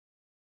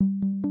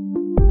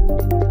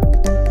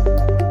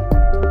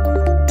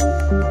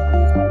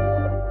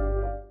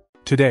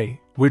Today,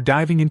 we're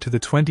diving into the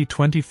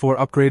 2024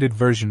 upgraded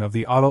version of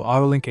the Autel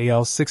AutoLink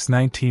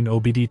AL619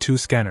 OBD2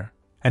 scanner,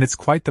 and it's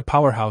quite the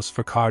powerhouse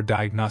for car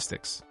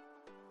diagnostics.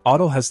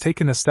 Autel has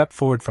taken a step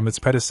forward from its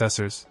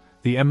predecessors,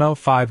 the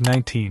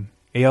ML519,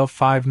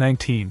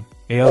 AL519,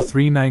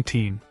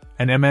 AL319,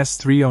 and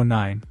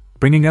MS309,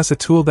 bringing us a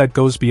tool that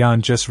goes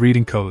beyond just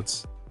reading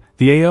codes.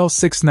 The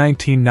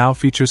AL619 now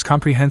features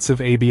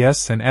comprehensive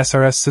ABS and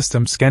SRS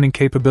system scanning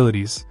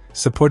capabilities,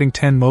 supporting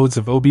 10 modes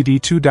of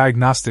OBD2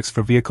 diagnostics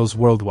for vehicles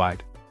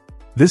worldwide.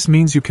 This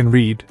means you can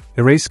read,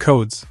 erase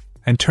codes,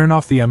 and turn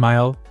off the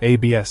MIL,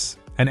 ABS,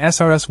 and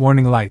SRS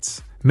warning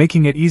lights,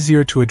 making it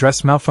easier to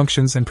address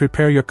malfunctions and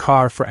prepare your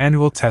car for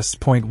annual tests.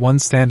 One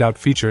standout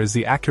feature is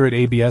the accurate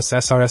ABS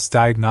SRS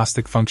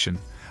diagnostic function,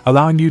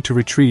 allowing you to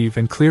retrieve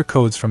and clear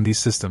codes from these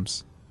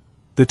systems.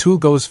 The tool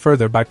goes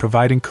further by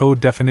providing code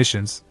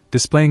definitions,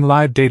 displaying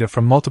live data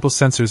from multiple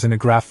sensors in a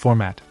graph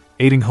format,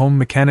 aiding home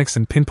mechanics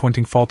and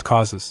pinpointing fault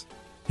causes.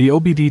 The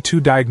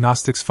OBD2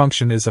 diagnostics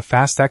function is a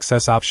fast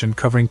access option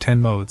covering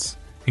 10 modes,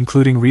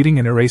 including reading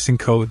and erasing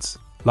codes,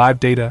 live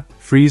data,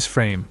 freeze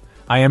frame,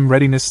 IM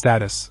readiness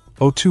status,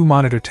 O2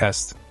 monitor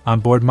test,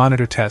 onboard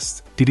monitor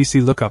test,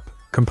 DDC lookup,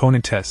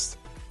 component test,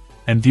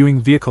 and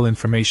viewing vehicle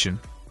information.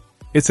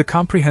 It's a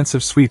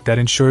comprehensive suite that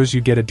ensures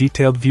you get a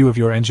detailed view of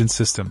your engine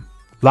system.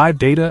 Live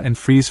data and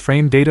freeze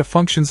frame data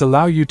functions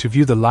allow you to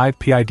view the live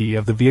PID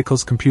of the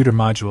vehicle's computer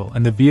module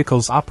and the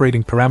vehicle's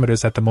operating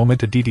parameters at the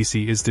moment a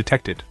DDC is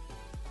detected.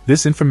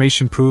 This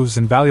information proves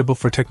invaluable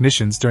for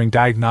technicians during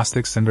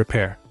diagnostics and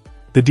repair.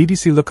 The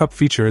DDC lookup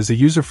feature is a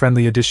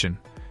user-friendly addition,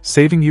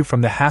 saving you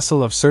from the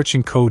hassle of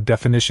searching code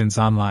definitions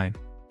online.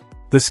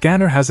 The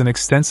scanner has an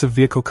extensive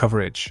vehicle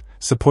coverage,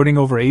 supporting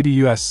over 80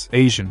 US,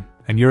 Asian,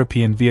 and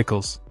European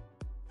vehicles.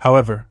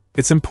 However,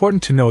 it's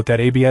important to note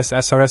that ABS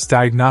SRS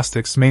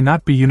diagnostics may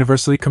not be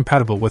universally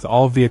compatible with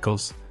all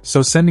vehicles,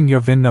 so sending your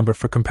VIN number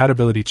for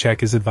compatibility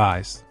check is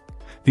advised.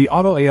 The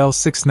Autel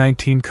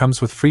AL619 comes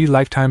with free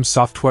lifetime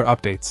software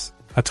updates,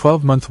 a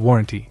 12-month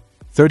warranty,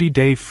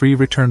 30-day free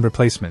return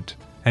replacement,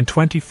 and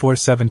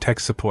 24/7 tech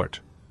support.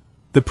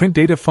 The print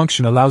data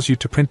function allows you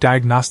to print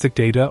diagnostic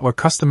data or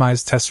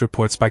customize test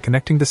reports by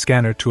connecting the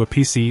scanner to a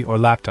PC or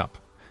laptop.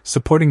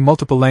 Supporting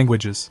multiple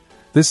languages,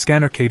 this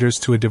scanner caters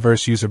to a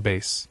diverse user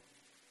base.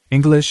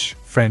 English,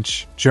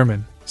 French,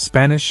 German,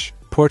 Spanish,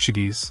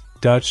 Portuguese,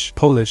 Dutch,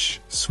 Polish,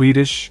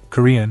 Swedish,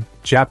 Korean,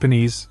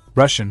 Japanese,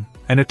 Russian,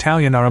 and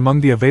Italian are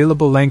among the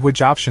available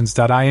language options.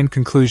 In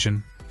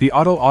conclusion, the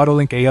Autel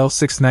AutoLink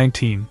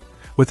AL619,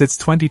 with its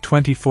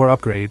 2024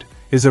 upgrade,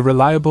 is a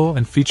reliable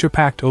and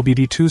feature-packed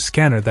OBD2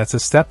 scanner that's a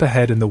step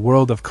ahead in the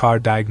world of car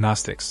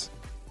diagnostics.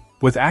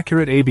 With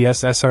accurate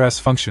ABS SRS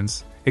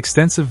functions,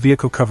 extensive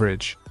vehicle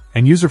coverage,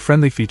 and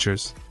user-friendly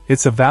features,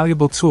 it's a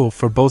valuable tool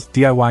for both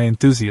DIY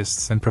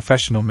enthusiasts and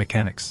professional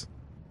mechanics.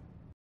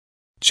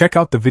 Check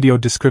out the video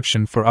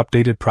description for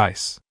updated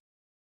price.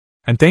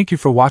 And thank you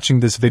for watching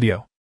this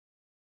video.